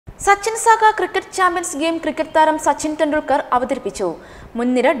Sachin saga cricket champions game cricket താരം സച്ചിൻ ടെണ്ടുൽക്കർ അവതരിപ്പിച്ചു.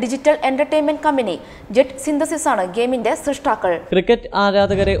 മുൻനിര digital entertainment company jet synthesis ആണ് ഗെയിമിന്റെ സൃഷ്ടാക്കൾ. ക്രിക്കറ്റ്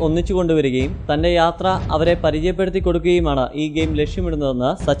ആരാധകരെ ഒന്നിച്ചു കൊണ്ടുവരികയും തന്റെ യാത്ര അവരെ പരിചയപ്പെടുത്തി കൊടുക്കുകയുമാണ് ഈ ഗെയിം ലക്ഷ്യമിടുന്നതെന്ന്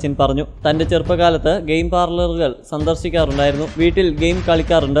സച്ചിൻ പറഞ്ഞു. തന്റെ ചെറുപ്പകാലത്ത് ഗെയിം പാർലറുകൾ സന്ദർശിക്കാറുണ്ടായിരുന്നു. വീട്ടിൽ ഗെയിം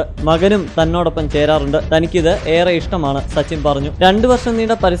കളിക്കാറുണ്ട്. മകനും തന്നോടൊപ്പം ചേരാറുണ്ട്. തനിക്കിത് ഏറെ ഇഷ്ടമാണ്, സച്ചിൻ പറഞ്ഞു. 2 വർഷം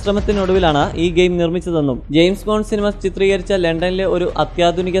നീണ്ട പരിശ്രമത്തിനൊടുവിലാണ് ഈ ഗെയിം നിർമ്മിച്ചതെന്നും ജെയിംസ് ബോണ്ട് സിനിമ ചിത്രീകരിച്ച ലണ്ടനിലെ ഒരു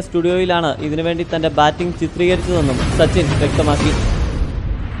അത്യാധുനിക സ്റ്റുഡിയോയിലാണ് ഇതിനുവേണ്ടി തന്റെ ബാറ്റിംഗ് ചിത്രീകരിച്ചതെന്നും സച്ചിൻ വ്യക്തമാക്കി.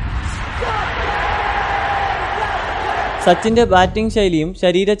 സച്ചിന്റെ ബാറ്റിംഗ് ശൈലിയും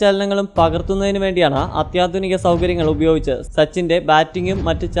ശരീരചലനങ്ങളും പകർത്തുന്നതിന് വേണ്ടിയാണ് അത്യാധുനിക സൗകര്യങ്ങൾ ഉപയോഗിച്ച് സച്ചിന്റെ ബാറ്റിംഗും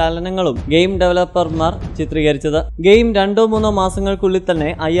മറ്റ് ചലനങ്ങളും ഗെയിം ഡെവലപ്പർമാർ ചിത്രീകരിച്ചത്. ഗെയിം 2-3 മാസങ്ങൾക്കുള്ളിൽ തന്നെ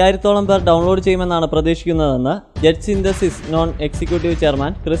 5000-ഓളം പേർ ഡൗൺലോഡ് ചെയ്യുമെന്നാണ് പ്രതീക്ഷിക്കുന്നതെന്ന് jet synthesis non executive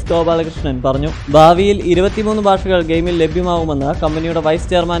chairman Chris Gopalakrishnan പറഞ്ഞു. ഭാവിയിൽ 23 ഭാഷകൾ ഗെയിമിൽ ലഭ്യമാകുമെന്ന് കമ്പനിയുടെ വൈസ്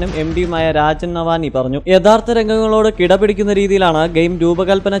ചെയർമാനും MD-യുമായ രാജൻ നവാനി പറഞ്ഞു. യഥാർത്ഥ രംഗങ്ങളോട് കിടപിടിക്കുന്ന രീതിയിലാണ് ഗെയിം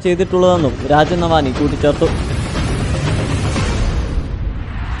രൂപകൽപ്പന ചെയ്തിട്ടുള്ളതെന്നും രാജൻ നവാനി കൂട്ടിച്ചേർത്തു.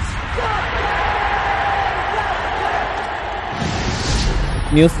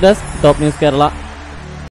 News desk top news Kerala.